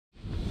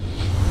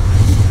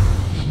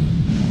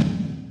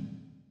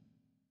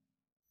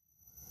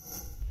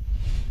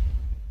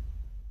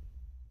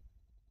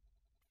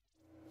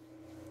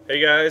Hey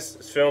guys,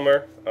 it's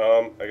FiImer.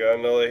 I got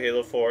another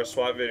Halo 4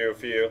 SWAT video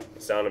for you.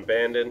 It's on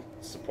Abandoned.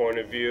 It's the point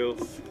of view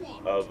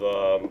of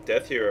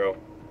Dethhero.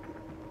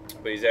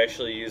 But he's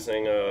actually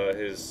using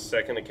his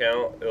second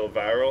account,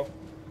 Viral.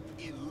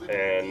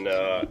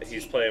 And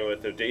he's playing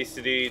with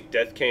Audacity,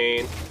 Death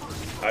Kane,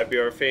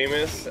 IBR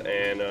Famous,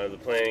 and they're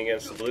playing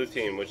against the blue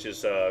team, which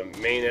is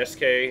Main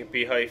SK,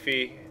 B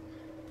Hyphy,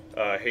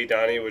 Hey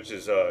Donnie, which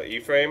is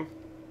E-Frame,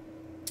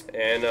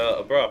 and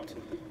Abrupt.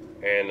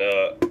 And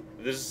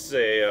this is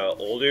a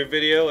older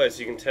video, as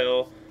you can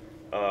tell.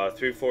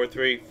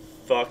 343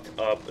 fucked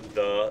up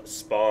the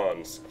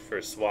spawns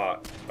for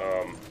SWAT.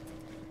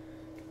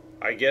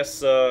 I guess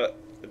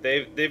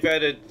they've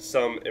added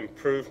some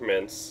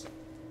improvements,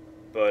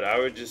 but I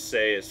would just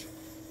say it's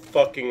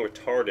fucking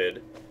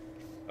retarded.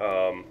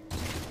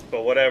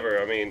 But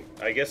whatever. I mean,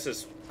 I guess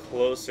it's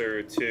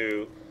closer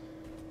to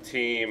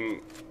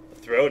Team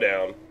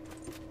Throwdown,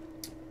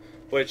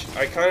 which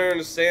I kind of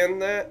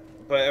understand that.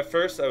 But at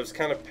first I was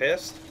kind of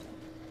pissed,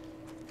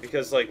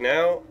 because like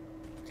now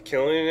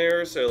killing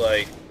errors are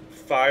like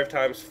 5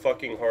 times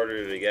fucking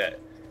harder to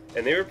get,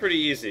 and they were pretty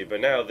easy, but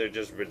now they're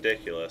just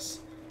ridiculous.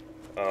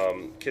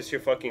 Kiss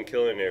your fucking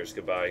killing errors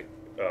goodbye,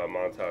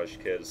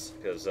 montage kids,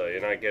 because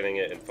you're not getting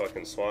it in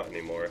fucking SWAT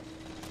anymore.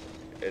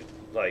 It,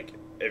 like,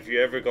 if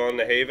you ever gone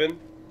to Haven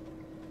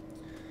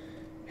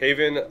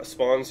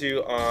spawns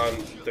you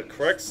on the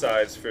correct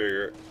sides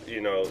for,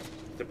 you know,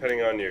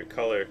 depending on your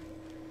color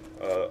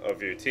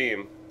of your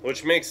team,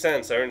 which makes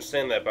sense. I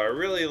understand that, but I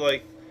really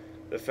like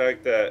the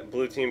fact that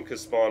blue team could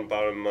spawn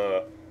bottom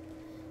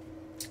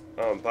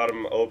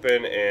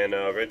open, and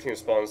red team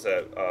spawns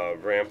at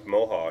ramp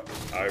Mohawk.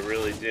 I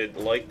really did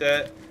like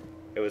that.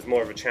 It was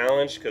more of a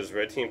challenge because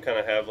red team kind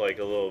of have like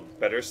a little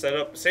better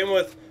setup. Same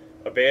with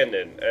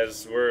Abandoned.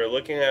 As we're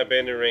looking at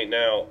Abandoned right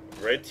now,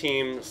 red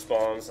team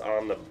spawns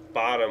on the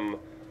bottom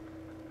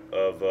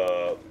of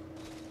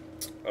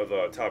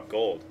top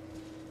gold.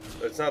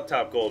 It's not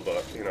top gold,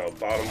 but, you know,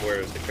 bottom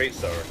where the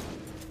crates are.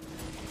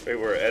 Right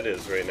where Ed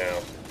is right now.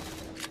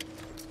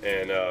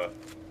 And,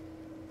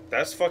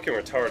 that's fucking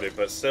retarded,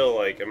 but still,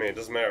 like, I mean, it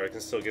doesn't matter. I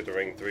can still get to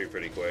ring 3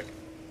 pretty quick.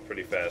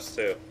 Pretty fast,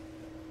 too.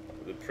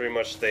 Pretty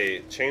much, they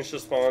changed the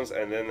spawns,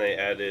 and then they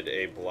added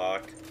a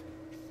block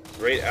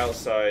right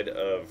outside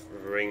of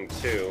ring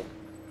 2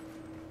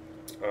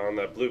 on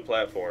that blue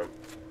platform.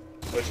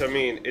 Which, I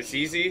mean, it's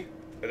easy.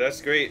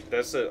 That's great.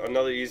 That's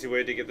another easy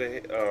way to get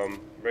the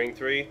ring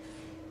 3.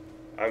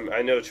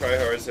 I know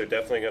tryhards are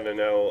definitely going to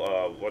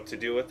know what to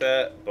do with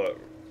that, but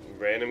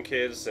random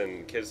kids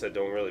and kids that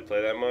don't really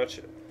play that much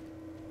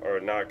are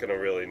not going to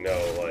really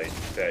know, like,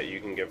 that you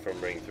can get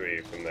from ring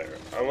 3 from there.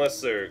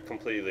 Unless they're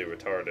completely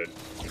retarded.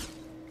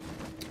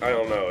 I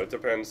don't know. It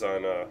depends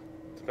on the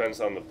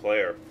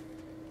player.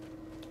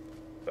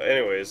 But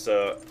anyways,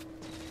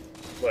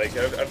 like,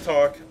 I've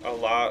talked a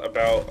lot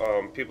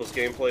about people's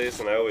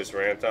gameplays, and I always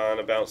rant on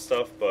about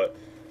stuff, but,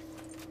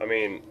 I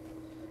mean,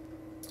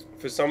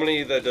 for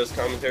somebody that does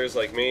commentaries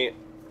like me,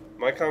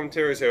 my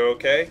commentaries are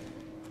okay,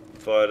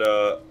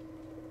 but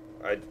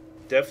I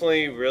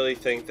definitely really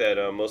think that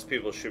most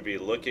people should be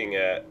looking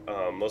at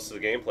most of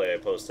the gameplay I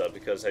post up,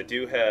 because I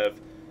do have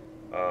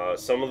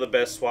some of the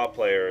best SWAT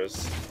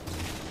players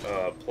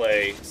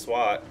play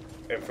SWAT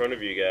in front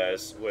of you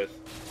guys with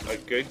a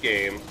good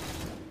game,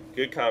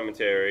 good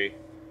commentary,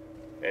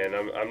 and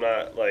I'm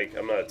not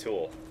a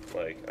tool.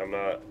 Like, I'm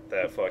not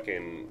that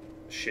fucking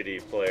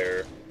shitty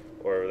player,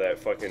 or that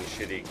fucking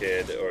shitty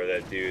kid, or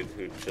that dude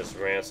who just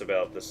rants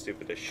about the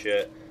stupidest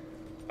shit.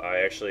 I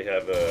actually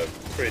have a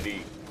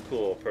pretty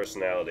cool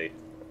personality.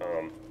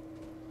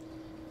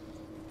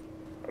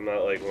 I'm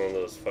not like one of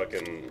those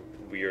fucking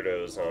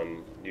weirdos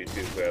on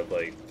YouTube who have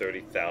like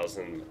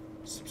 30,000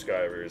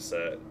 subscribers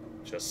that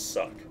just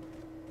suck.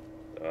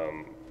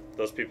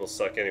 Those people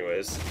suck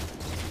anyways.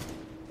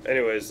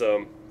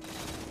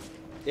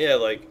 Yeah,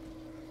 like,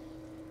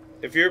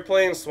 if you're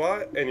playing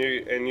SWAT and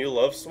you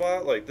love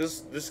SWAT, like,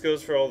 this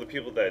goes for all the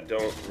people that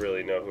don't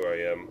really know who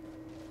I am.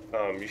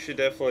 You should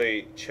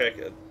definitely check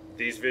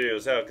these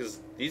videos out,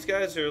 because these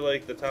guys are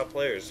like the top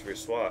players for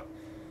SWAT.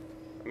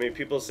 I mean,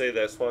 people say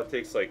that SWAT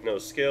takes like no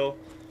skill,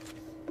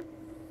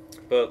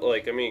 but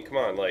like, I mean, come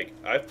on, like,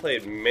 I've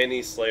played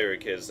many Slayer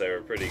kids that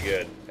were pretty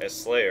good as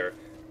Slayer,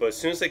 but as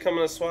soon as they come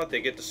into SWAT,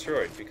 they get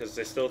destroyed because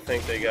they still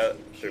think they got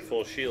their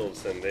full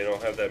shields, and they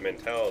don't have that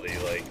mentality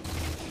like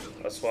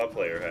a SWAT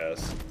player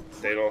has.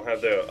 They don't have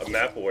the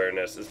map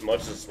awareness as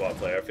much as a SWAT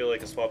player. I feel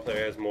like a SWAT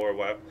player has more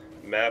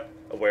map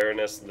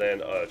awareness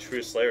than a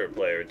true Slayer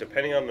player,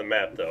 depending on the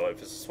map, though.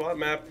 If it's a SWAT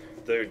map,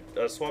 a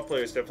SWAT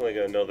player is definitely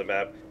going to know the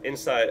map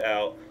inside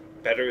out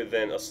better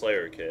than a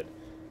Slayer kid.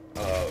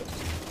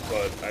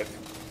 But I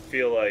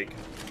feel like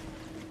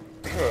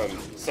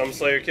some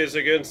Slayer kids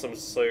are good, and some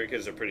Slayer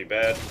kids are pretty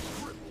bad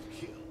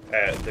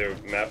at their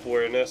map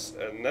awareness,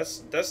 and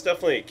that's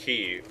definitely a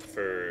key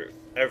for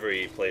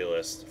every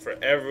playlist. For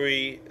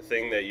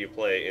everything that you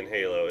play in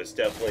Halo, it's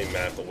definitely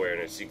map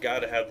awareness. You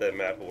gotta have that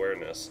map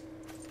awareness.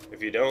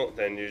 If you don't,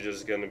 then you're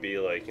just gonna be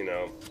like, you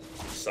know,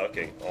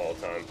 sucking all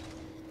the time.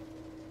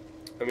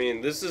 I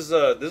mean, this is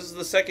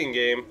the second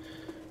game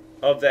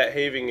of that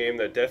Haven game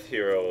that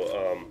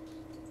Dethhero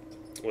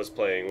was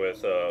playing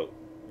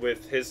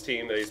with his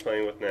team that he's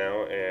playing with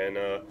now,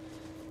 and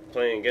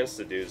playing against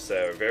the dudes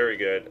that are very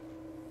good.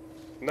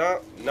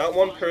 Not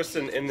one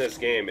person in this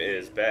game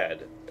is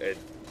bad.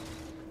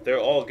 They're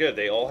all good.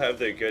 They all have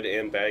their good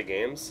and bad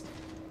games.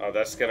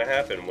 That's gonna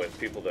happen with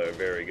people that are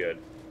very good.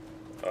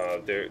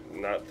 They're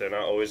not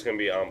always gonna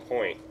be on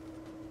point.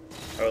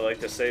 I would like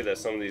to say that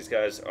some of these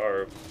guys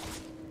are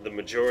the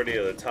majority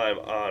of the time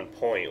on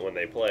point when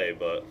they play,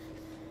 but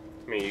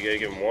I mean, you gotta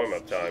give them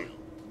warm-up time.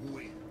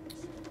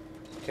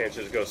 Can't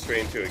just go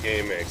straight into a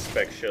game and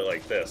expect shit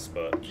like this,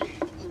 but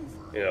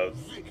you know,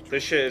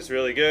 this shit is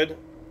really good,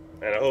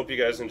 and I hope you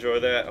guys enjoy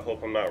that. I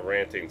hope I'm not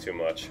ranting too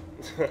much.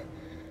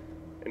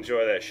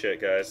 Enjoy that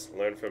shit, guys.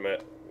 Learn from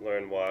it.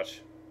 Learn,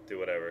 watch, do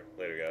whatever.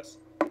 Later, guys.